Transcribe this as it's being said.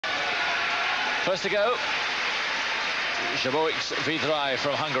First to go, Szabolcs Vidrai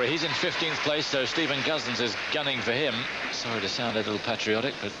from Hungary. He's in 15th place, so Stephen Guzens is gunning for him. Sorry to sound a little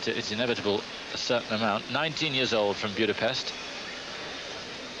patriotic, but it's inevitable, a certain amount. 19 years old from Budapest.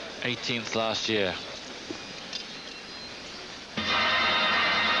 18th last year.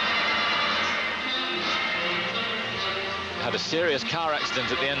 Had a serious car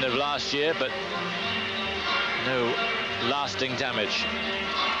accident at the end of last year, but no lasting damage.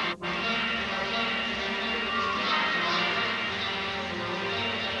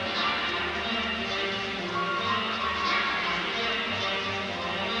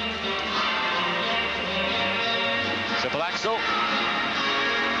 Triple axel.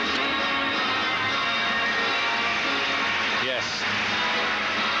 Yes.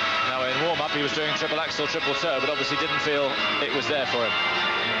 Now in warm-up he was doing triple axel, triple toe, but obviously didn't feel it was there for him.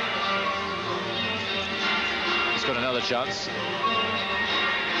 He's got another chance.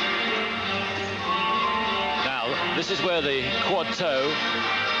 Now, this is where the quad toe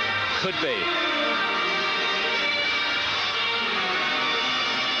could be.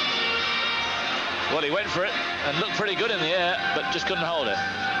 Well, he went for it and looked pretty good in the air, but just couldn't hold it.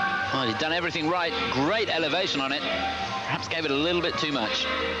 Well, he'd done everything right. Great elevation on it. Perhaps gave it a little bit too much.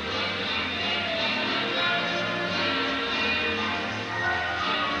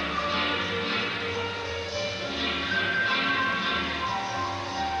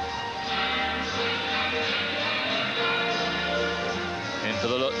 In for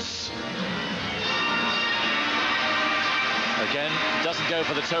the Lutz. Again, doesn't go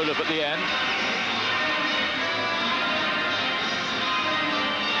for the toe loop at the end.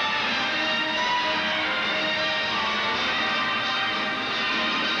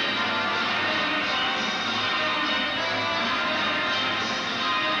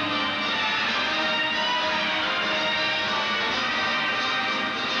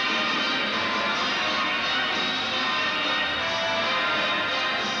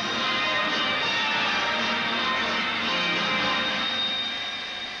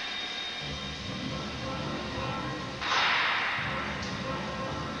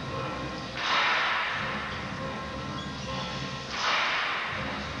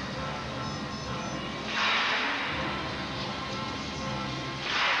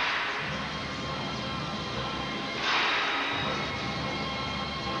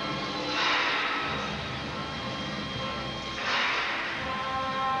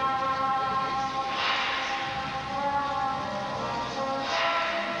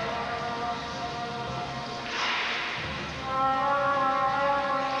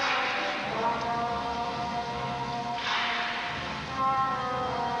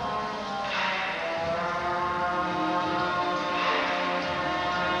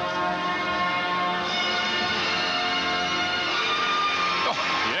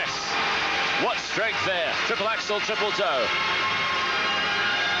 What strength there. Triple axel, triple toe.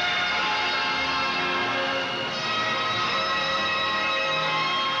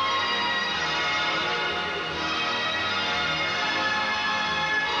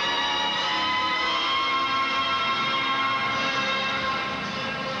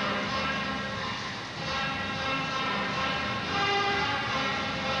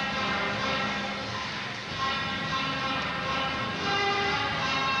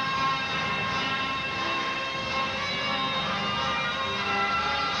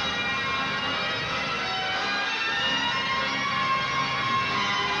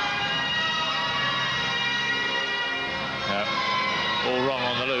 All wrong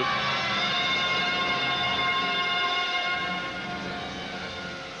on the loop.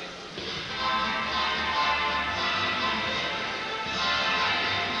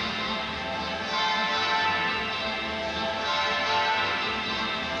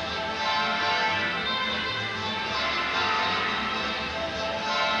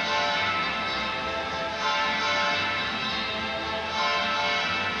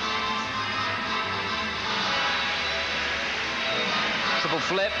 Triple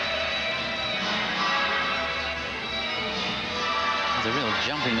flip. He's a real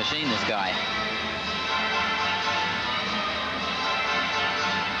jumping machine, this guy.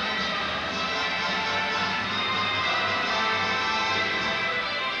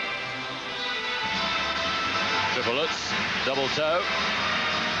 Triple Lutz, double toe.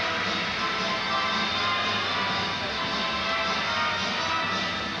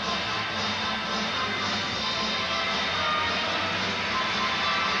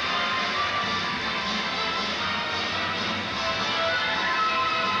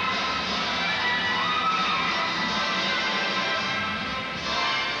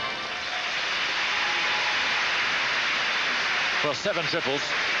 Well, 7 triples.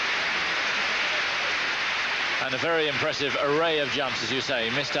 And a very impressive array of jumps, as you say.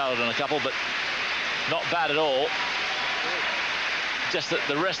 He missed out on a couple, but not bad at all. Just that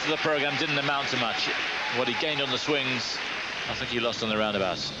the rest of the program didn't amount to much. What he gained on the swings, I think he lost on the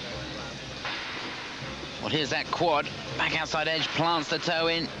roundabouts. Well, here's that quad. Back outside edge, plants the toe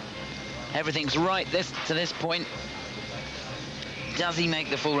in. Everything's right to this point. Does he make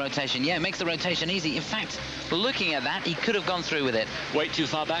the full rotation? Yeah, it makes the rotation easy. In fact, looking at that, he could have gone through with it. Weight too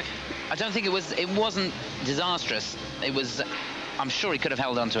far back? I don't think it wasn't disastrous. It was, I'm sure he could have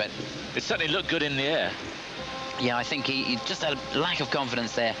held on to it. It certainly looked good in the air. Yeah, I think he just had a lack of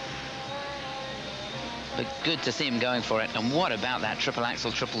confidence there. But good to see him going for it. And what about that triple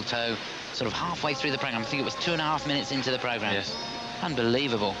axel, triple toe, sort of halfway through the program? I think it was 2.5 minutes into the program. Yes.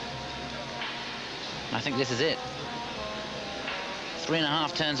 Unbelievable. I think this is it.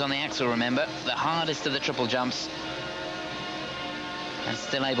 3.5 turns on the axle, remember, the hardest of the triple jumps, and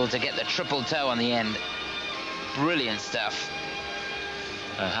still able to get the triple toe on the end. Brilliant stuff.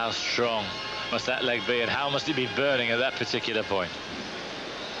 And how strong must that leg be, and how must it be burning at that particular point?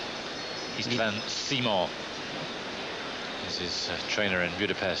 Istvan Simon is his trainer in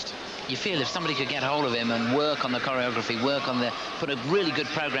Budapest. You feel if somebody could get hold of him and work on the choreography, put a really good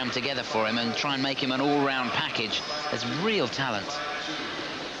program together for him and try and make him an all-round package, there's real talent.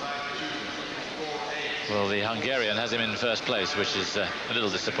 Well, the Hungarian has him in first place, which is a little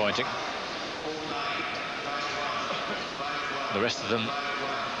disappointing. The rest of them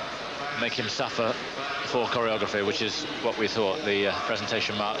make him suffer for choreography, which is what we thought. The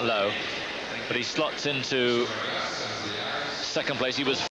presentation marked low, but he slots into second place. He was